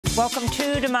Welcome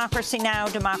to Democracy Now!,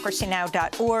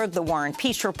 democracynow.org, the War and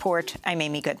Peace Report. I'm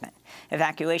Amy Goodman.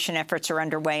 Evacuation efforts are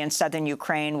underway in southern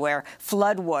Ukraine, where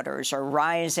floodwaters are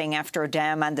rising after a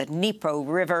dam on the Dnipro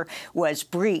River was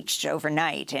breached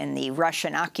overnight in the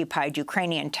Russian-occupied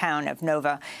Ukrainian town of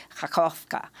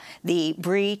Novokakhovka. The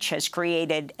breach has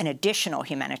created an additional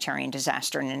humanitarian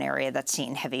disaster in an area that's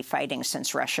seen heavy fighting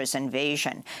since Russia's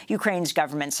invasion. Ukraine's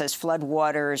government says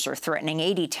floodwaters are threatening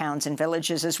 80 towns and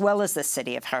villages, as well as the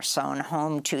city of Kherson,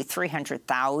 home to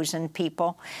 300,000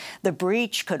 people. The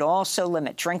breach could also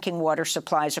limit drinking water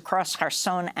supplies across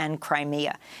Kherson and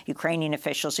Crimea. Ukrainian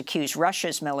officials accuse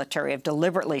Russia's military of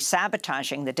deliberately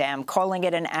sabotaging the dam, calling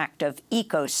it an act of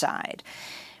ecocide.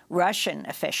 Russian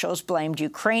officials blamed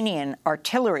Ukrainian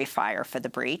artillery fire for the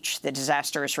breach. The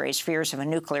disaster has raised fears of a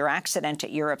nuclear accident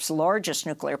at Europe's largest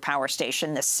nuclear power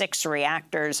station, the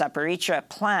 6-reactor Zaporizhzhia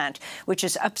plant, which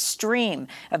is upstream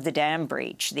of the dam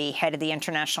breach. The head of the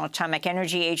International Atomic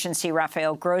Energy Agency,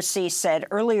 Rafael Grossi, said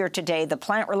earlier today the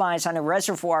plant relies on a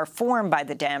reservoir formed by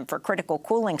the dam for critical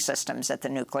cooling systems at the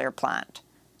nuclear plant.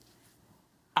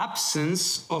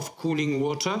 Absence of cooling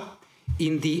water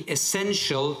in the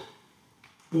essential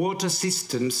water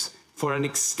systems for an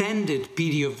extended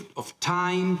period of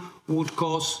time would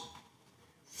cause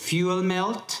fuel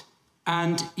melt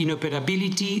and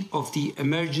inoperability of the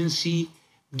emergency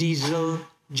diesel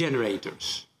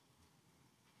generators.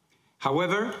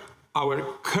 However, our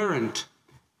current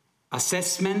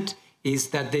assessment is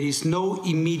that there is no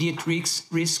immediate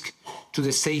risk to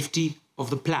the safety of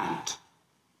the plant.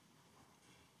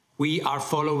 We are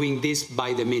following this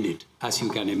by the minute, as you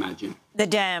can imagine. The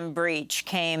dam breach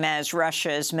came as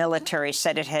Russia's military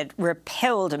said it had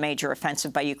repelled a major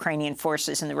offensive by Ukrainian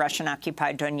forces in the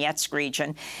Russian-occupied Donetsk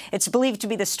region. It's believed to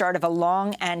be the start of a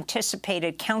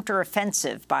long-anticipated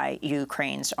counteroffensive by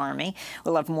Ukraine's army.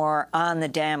 We'll have more on the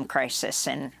dam crisis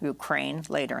in Ukraine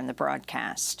later in the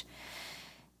broadcast.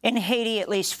 In Haiti, at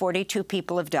least 42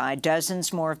 people have died.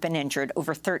 Dozens more have been injured.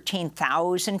 Over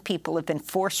 13,000 people have been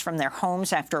forced from their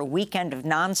homes after a weekend of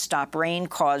nonstop rain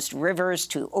caused rivers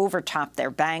to overtop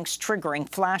their banks, triggering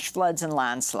flash floods and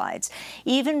landslides.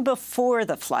 Even before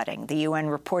the flooding, the UN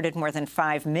reported more than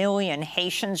 5 million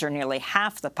Haitians, or nearly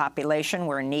half the population,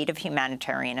 were in need of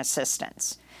humanitarian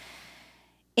assistance.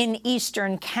 In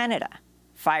eastern Canada,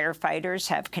 firefighters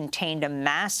have contained a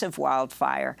massive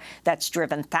wildfire that's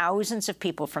driven thousands of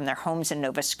people from their homes in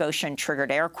Nova Scotia and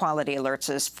triggered air quality alerts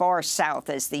as far south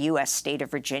as the U.S. state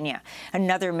of Virginia.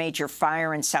 Another major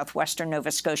fire in southwestern Nova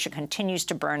Scotia continues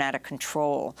to burn out of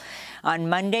control. On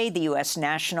Monday, the U.S.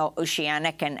 National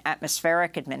Oceanic and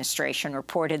Atmospheric Administration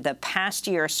reported the past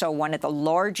year saw one of the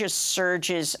largest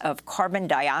surges of carbon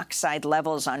dioxide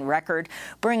levels on record,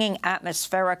 bringing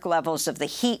atmospheric levels of the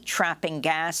heat-trapping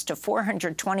gas to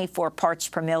 424 parts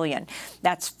per million.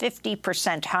 That's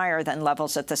 50% higher than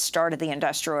levels at the start of the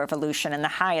Industrial Revolution and the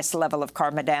highest level of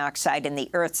carbon dioxide in the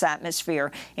Earth's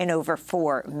atmosphere in over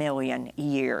 4 million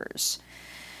years.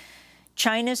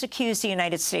 China's accused the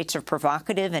United States of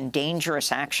provocative and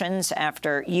dangerous actions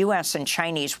after U.S. and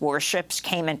Chinese warships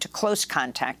came into close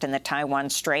contact in the Taiwan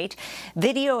Strait.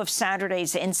 Video of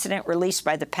Saturday's incident released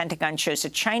by the Pentagon shows a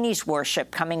Chinese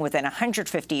warship coming within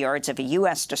 150 yards of a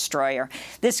U.S. destroyer.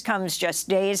 This comes just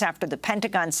days after the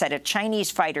Pentagon said a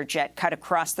Chinese fighter jet cut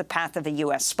across the path of a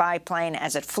U.S. spy plane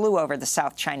as it flew over the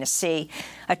South China Sea.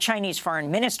 A Chinese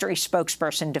Foreign Ministry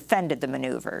spokesperson defended the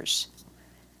maneuvers.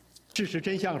 I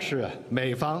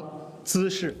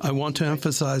want to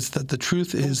emphasize that the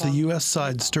truth is the U.S.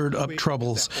 side stirred up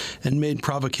troubles and made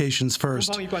provocations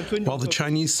first, while the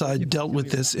Chinese side dealt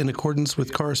with this in accordance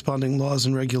with corresponding laws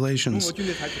and regulations.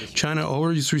 China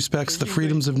always respects the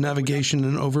freedoms of navigation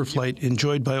and overflight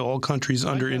enjoyed by all countries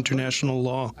under international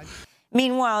law.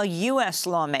 Meanwhile, U.S.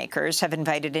 lawmakers have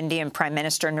invited Indian Prime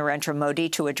Minister Narendra Modi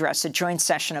to address a joint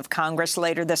session of Congress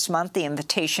later this month. The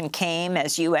invitation came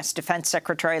as U.S. Defense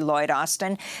Secretary Lloyd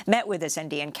Austin met with his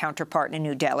Indian counterpart in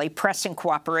New Delhi, pressing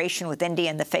cooperation with India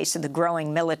in the face of the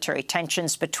growing military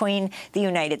tensions between the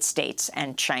United States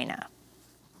and China.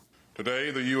 Today,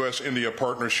 the U.S.-India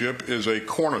partnership is a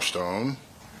cornerstone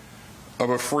of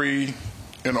a free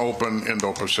and open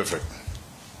Indo-Pacific.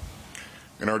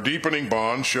 And our deepening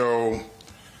bonds show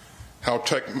how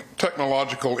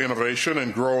technological innovation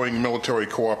and growing military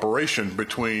cooperation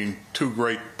between two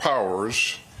great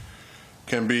powers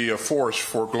can be a force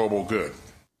for global good.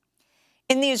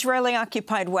 In the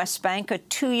Israeli-occupied West Bank, a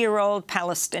 2-year-old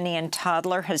Palestinian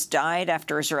toddler has died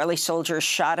after Israeli soldiers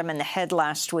shot him in the head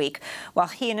last week while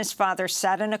he and his father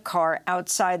sat in a car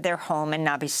outside their home in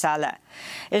Nabi Saleh.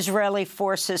 Israeli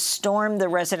forces stormed the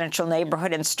residential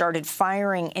neighborhood and started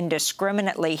firing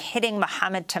indiscriminately, hitting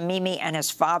Mohammed Tamimi and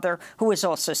his father, who was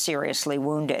also seriously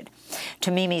wounded.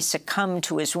 Tamimi succumbed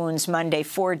to his wounds Monday,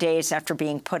 4 days after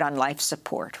being put on life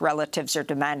support. Relatives are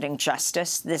demanding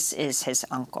justice. This is his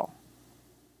uncle.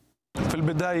 When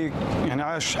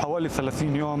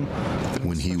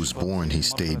he was born, he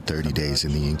stayed 30 days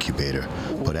in the incubator.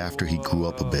 But after he grew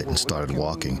up a bit and started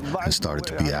walking and started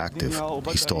to be active,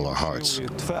 he stole our hearts.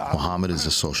 Mohammed is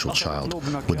a social child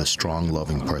with a strong,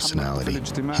 loving personality.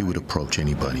 He would approach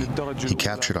anybody. He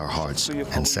captured our hearts,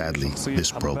 and sadly,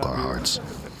 this broke our hearts.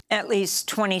 At least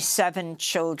 27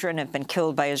 children have been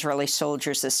killed by Israeli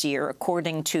soldiers this year,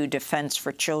 according to Defense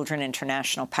for Children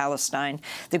International Palestine.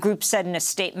 The group said in a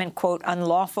statement, quote,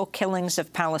 "Unlawful killings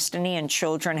of Palestinian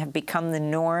children have become the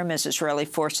norm as Israeli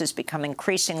forces become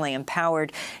increasingly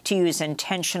empowered to use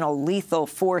intentional lethal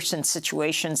force in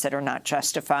situations that are not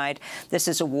justified. This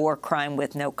is a war crime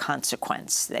with no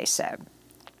consequence," they said.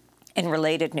 In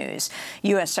related news,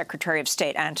 U.S. Secretary of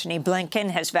State Antony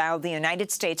Blinken has vowed the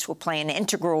United States will play an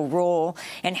integral role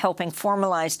in helping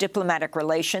formalize diplomatic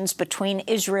relations between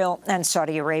Israel and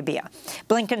Saudi Arabia.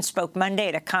 Blinken spoke Monday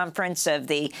at a conference of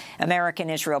the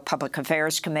American-Israel Public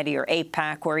Affairs Committee, or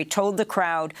AIPAC, where he told the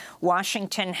crowd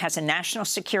Washington has a national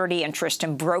security interest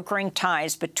in brokering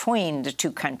ties between the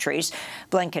two countries.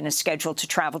 Blinken is scheduled to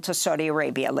travel to Saudi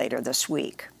Arabia later this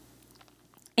week.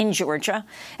 In Georgia,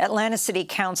 Atlanta City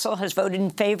Council has voted in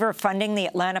favor of funding the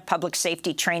Atlanta Public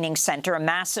Safety Training Center, a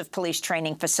massive police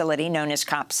training facility known as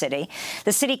Cop City.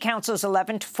 The City Council's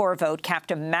 11-4 vote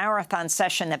capped a marathon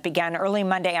session that began early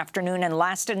Monday afternoon and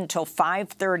lasted until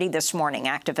 5:30 this morning.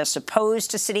 Activists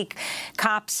opposed to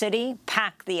Cop City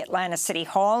packed the Atlanta City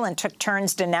Hall and took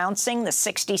turns denouncing the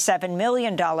 $67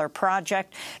 million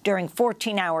project during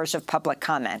 14 hours of public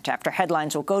comment. After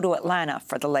headlines, will go to Atlanta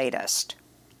for the latest.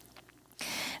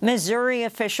 Missouri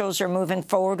officials are moving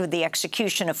forward with the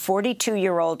execution of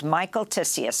 42-year-old Michael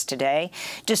Tisius today,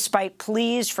 despite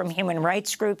pleas from human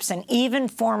rights groups and even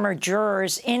former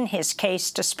jurors in his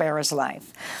case to spare his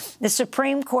life. The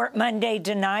Supreme Court Monday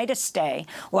denied a stay,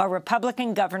 while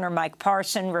Republican Governor Mike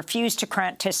Parson refused to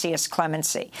grant Tisius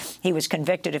clemency. He was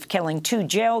convicted of killing 2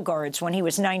 jail guards when he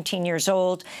was 19 years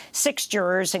old. 6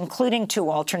 jurors, including 2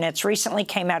 alternates, recently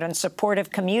came out in support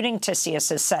of commuting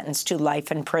Tisius's sentence to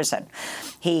life in prison.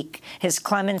 His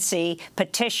clemency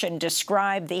petition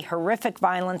described the horrific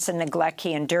violence and neglect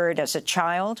he endured as a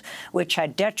child, which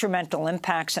had detrimental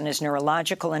impacts on his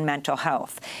neurological and mental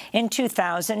health. In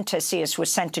 2000, Tisius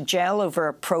was sent to jail over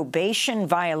a probation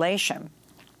violation,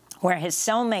 where his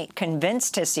cellmate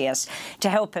convinced Tisius to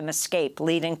help him escape,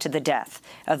 leading to the death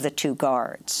of the 2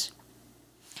 guards.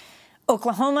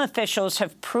 Oklahoma officials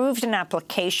have approved an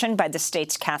application by the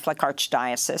state's Catholic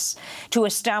Archdiocese to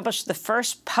establish the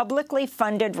first publicly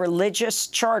funded religious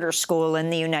charter school in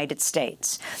the United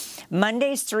States.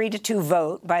 Monday's 3-2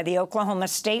 vote by the Oklahoma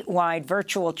statewide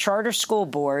virtual charter school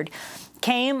board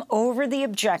came over the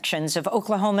objections of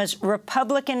Oklahoma's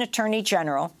Republican Attorney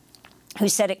General, who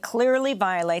said it clearly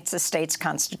violates the state's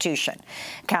constitution.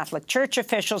 Catholic Church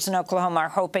officials in Oklahoma are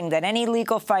hoping that any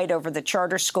legal fight over the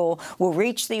charter school will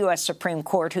reach the U.S. Supreme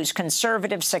Court, whose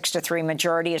conservative 6-3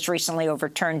 majority has recently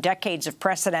overturned decades of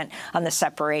precedent on the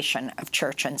separation of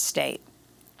church and state.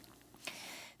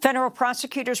 Federal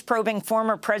prosecutors probing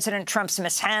former President Trump's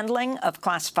mishandling of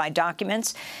classified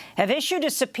documents have issued a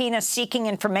subpoena seeking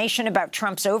information about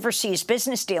Trump's overseas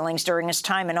business dealings during his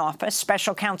time in office.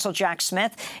 Special counsel Jack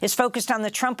Smith is focused on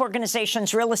the Trump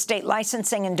Organization's real estate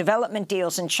licensing and development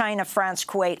deals in China, France,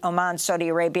 Kuwait, Oman, Saudi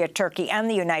Arabia, Turkey, and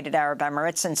the United Arab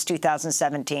Emirates since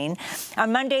 2017.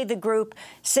 On Monday, the group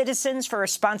Citizens for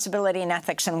Responsibility and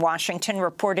Ethics in Washington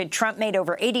reported Trump made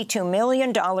over $82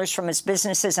 million from his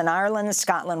businesses in Ireland and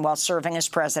Scotland while serving as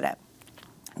president.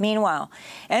 Meanwhile,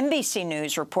 NBC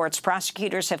News reports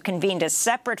prosecutors have convened a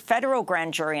separate federal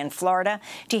grand jury in Florida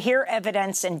to hear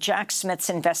evidence in Jack Smith's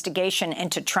investigation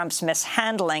into Trump's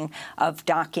mishandling of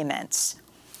documents.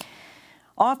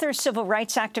 Author, civil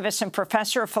rights activist, and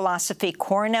professor of philosophy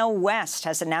Cornel West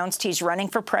has announced he's running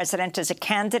for president as a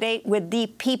candidate with the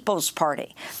People's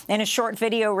Party. In a short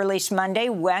video released Monday,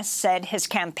 West said his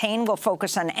campaign will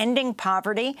focus on ending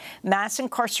poverty, mass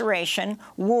incarceration,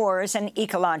 wars, and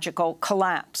ecological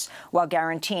collapse, while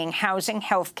guaranteeing housing,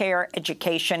 health care,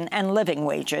 education, and living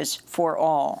wages for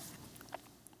all.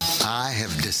 I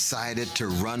have decided to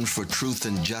run for truth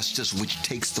and justice, which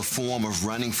takes the form of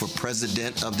running for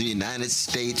President of the United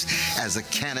States as a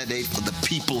candidate for the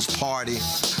People's Party.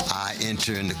 I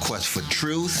enter into quest for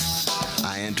truth.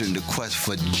 I enter into quest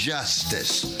for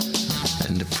justice.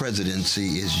 And the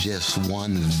presidency is just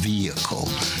one vehicle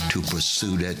to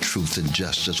pursue that truth and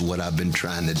justice, what I've been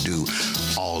trying to do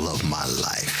all of my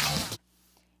life.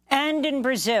 And in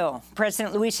Brazil,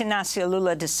 President Luiz Inácio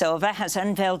Lula da Silva has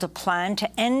unveiled a plan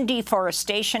to end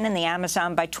deforestation in the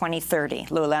Amazon by 2030.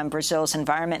 Lula and Brazil's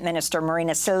Environment Minister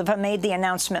Marina Silva made the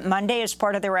announcement Monday as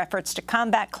part of their efforts to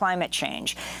combat climate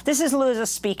change. This is Lula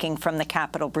speaking from the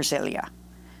capital, Brasilia.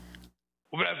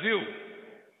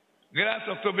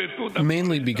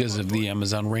 Mainly because of the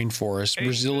Amazon rainforest,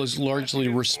 Brazil is largely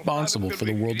responsible for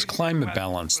the world's climate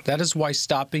balance. That is why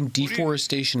stopping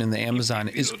deforestation in the Amazon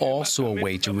is also a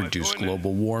way to reduce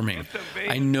global warming.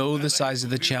 I know the size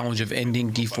of the challenge of ending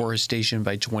deforestation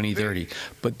by 2030,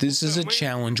 but this is a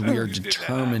challenge we are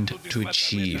determined to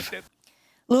achieve.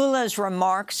 Lula's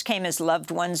remarks came as loved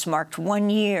ones marked 1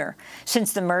 year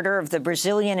since the murder of the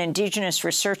Brazilian indigenous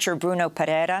researcher Bruno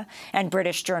Pereira and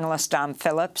British journalist Dom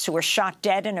Phillips, who were shot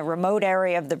dead in a remote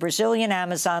area of the Brazilian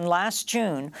Amazon last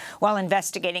June while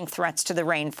investigating threats to the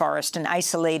rainforest and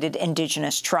isolated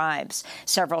indigenous tribes.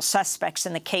 Several suspects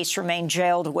in the case remain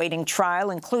jailed awaiting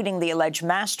trial, including the alleged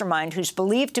mastermind who's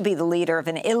believed to be the leader of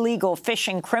an illegal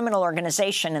fishing criminal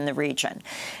organization in the region.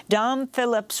 Dom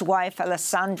Phillips' wife,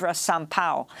 Alessandra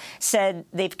Sampaio, said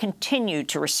they've continued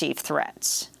to receive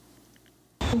threats.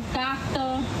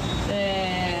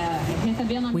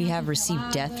 We have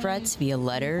received death threats via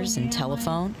letters and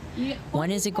telephone. When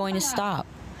is it going to stop?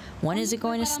 When is it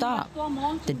going to stop?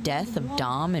 The death of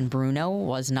Dom and Bruno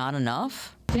was not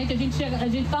enough? We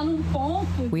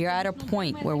are at a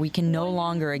point where we can no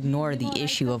longer ignore the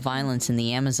issue of violence in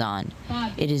the Amazon.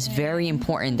 It is very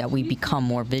important that we become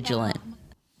more vigilant.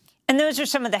 And those are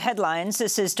some of the headlines.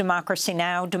 This is Democracy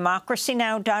Now!,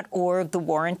 democracynow.org, the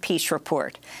War and Peace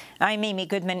Report. I'm Amy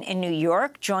Goodman in New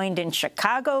York, joined in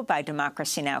Chicago by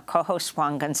Democracy Now! Co-host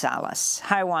Juan Gonzalez.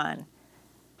 Hi, Juan.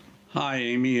 Hi,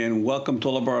 Amy, and welcome to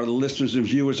all of our listeners and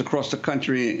viewers across the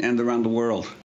country and around the world.